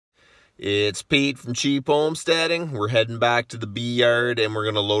It's Pete from Cheap Homesteading. We're heading back to the bee yard and we're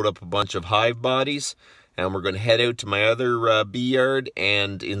going to load up a bunch of hive bodies. And we're going to head out to my other bee yard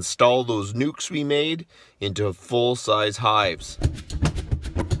and install those nukes we made into full-size hives.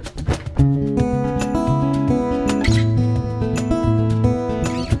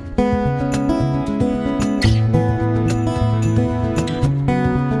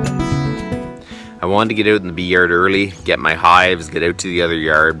 I wanted to get out in the bee yard early, get my hives, get out to the other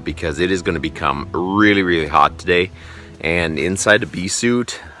yard because it is going to become really hot today. And inside a bee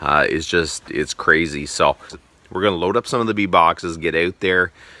suit it's crazy. So we're going to load up some of the bee boxes, get out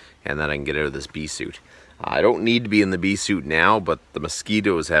there, and then I can get out of this bee suit. I don't need to be in the bee suit now, but the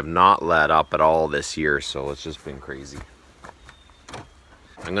mosquitoes have not let up at all this year, so it's just been crazy.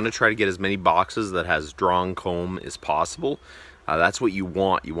 I'm going to try to get as many boxes that has drawn comb as possible. That's what you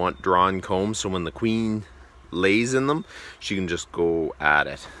want. You want drawn comb, so when the queen lays in them, she can just go at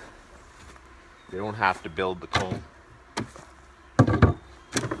it. You don't have to build the comb.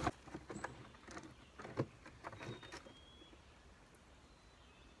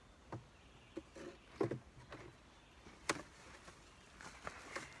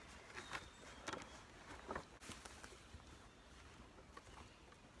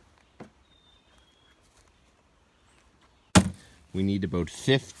 We need about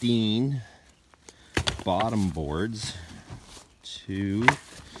 15 bottom boards. 2,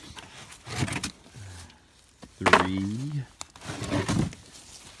 3.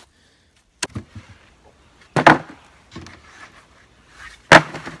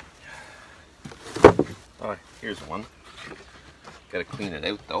 Oh, here's one. Gotta clean it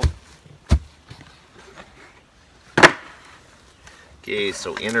out though. Okay,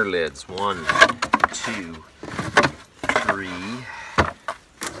 so inner lids. 1, 2, 3.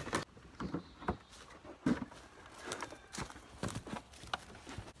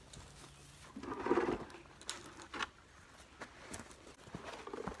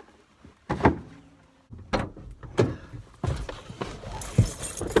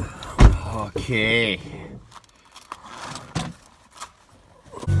 Okay.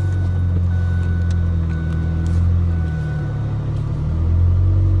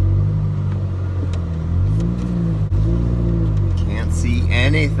 Can't see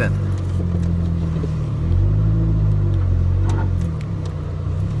anything.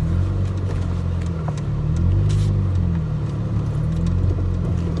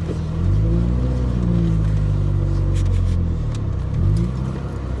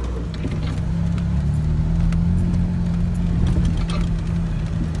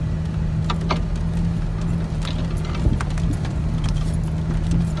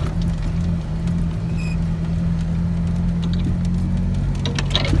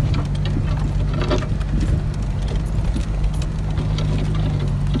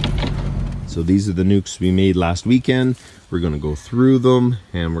 So these are the nukes we made last weekend. We're going to go through them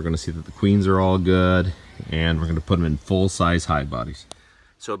and we're going to see that the queens are all good, and we're going to put them in full-size hive bodies.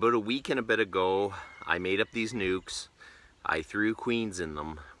 So about a week and a bit ago, I made up these nukes. I threw queens in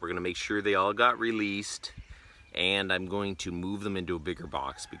them. We're going to make sure they all got released, and I'm going to move them into a bigger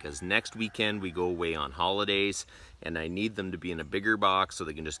box because next weekend we go away on holidays and I need them to be in a bigger box so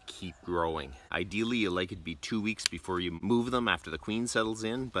they can just keep growing. Ideally, you like it to be 2 weeks before you move them after the queen settles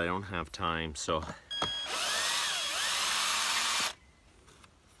in, but I don't have time, so.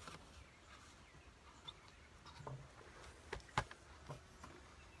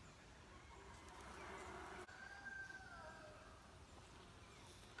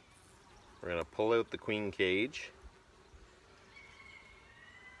 We're gonna pull out the queen cage.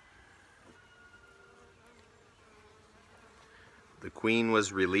 The queen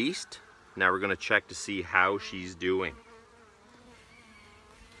was released. Now we're going to check to see how she's doing.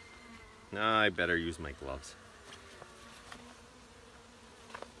 I better use my gloves.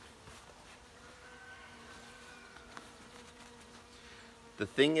 The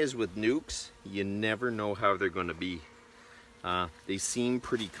thing is with nukes, you never know how they're going to be. They seem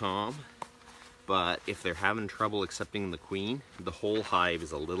pretty calm, but if they're having trouble accepting the queen, the whole hive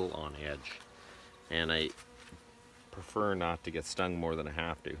is a little on edge. And I prefer not to get stung more than I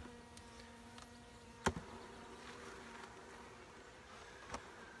have to.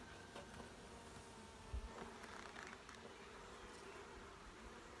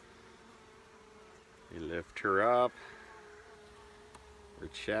 We lift her up. We're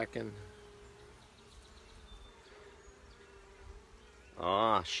checking.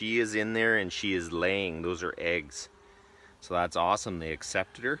 Ah, she is in there and she is laying. Those are eggs. So that's awesome. They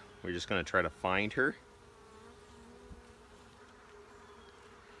accepted her. We're just going to try to find her.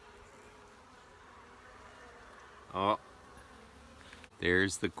 Oh,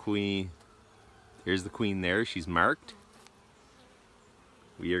 There's the queen. There's the queen there. She's marked.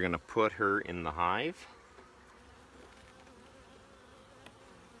 We are going to put her in the hive.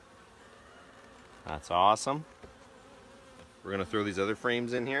 That's awesome. We're going to throw these other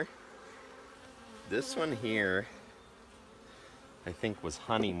frames in here. This one here, I think, was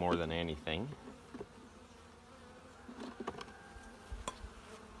honey more than anything.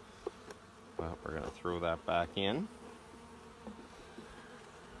 Well, we're going to throw that back in.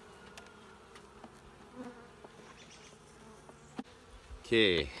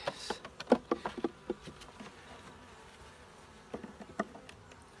 Okay.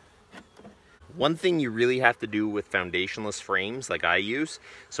 One thing you really have to do with foundationless frames like I use,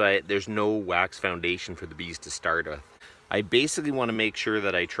 there's no wax foundation for the bees to start with. I basically want to make sure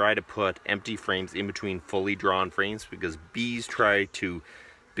that I try to put empty frames in between fully drawn frames because bees try to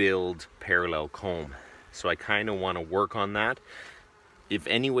build parallel comb. So I kind of want to work on that. If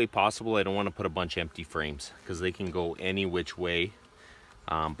any way possible, I don't want to put a bunch of empty frames because they can go any which way.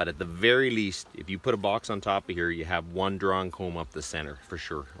 But at the very least, if you put a box on top of here, you have one drawn comb up the center for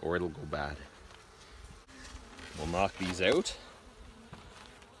sure, or it'll go bad. We'll knock these out.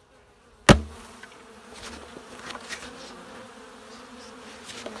 I'm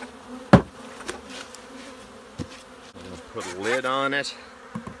gonna put a lid on it.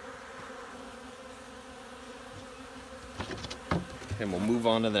 And we'll move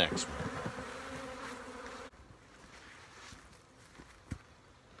on to the next one.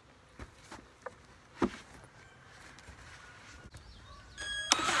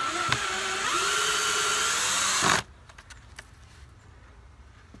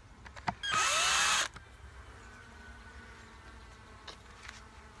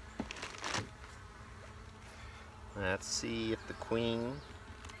 Let's see if the queen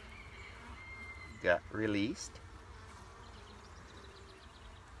got released.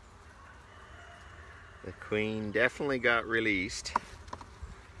 The queen definitely got released.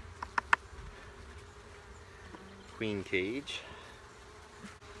 Queen cage.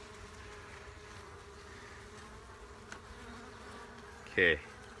 Okay,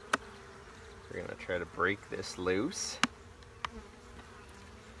 we're gonna try to break this loose.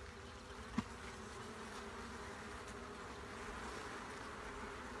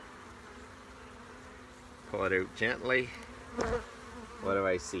 Pull it out gently. What do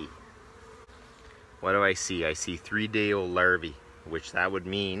I see? What do I see? I see 3-day-old larvae, which that would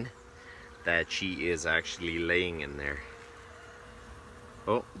mean that she is actually laying in there.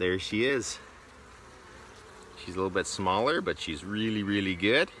 Oh, there she is. She's a little bit smaller, but she's really, really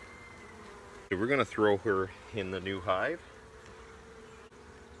good. So we're gonna throw her in the new hive.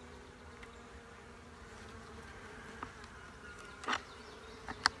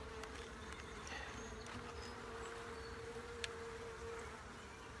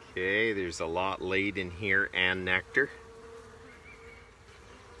 Okay, there's a lot laid in here and nectar.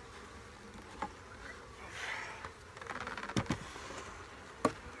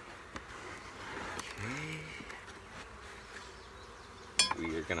 Okay.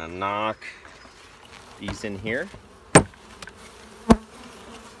 We are gonna knock these in here.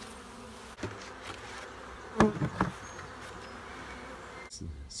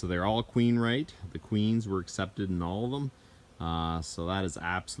 So they're all queen right. The queens were accepted in all of them. So that is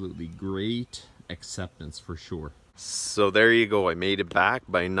absolutely great acceptance for sure. So there you go. I made it back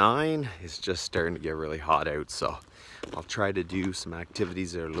by 9. It's just starting to get really hot out. So I'll try to do some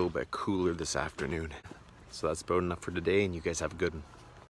activities that are a little bit cooler this afternoon. So that's about enough for today, and you guys have a good one.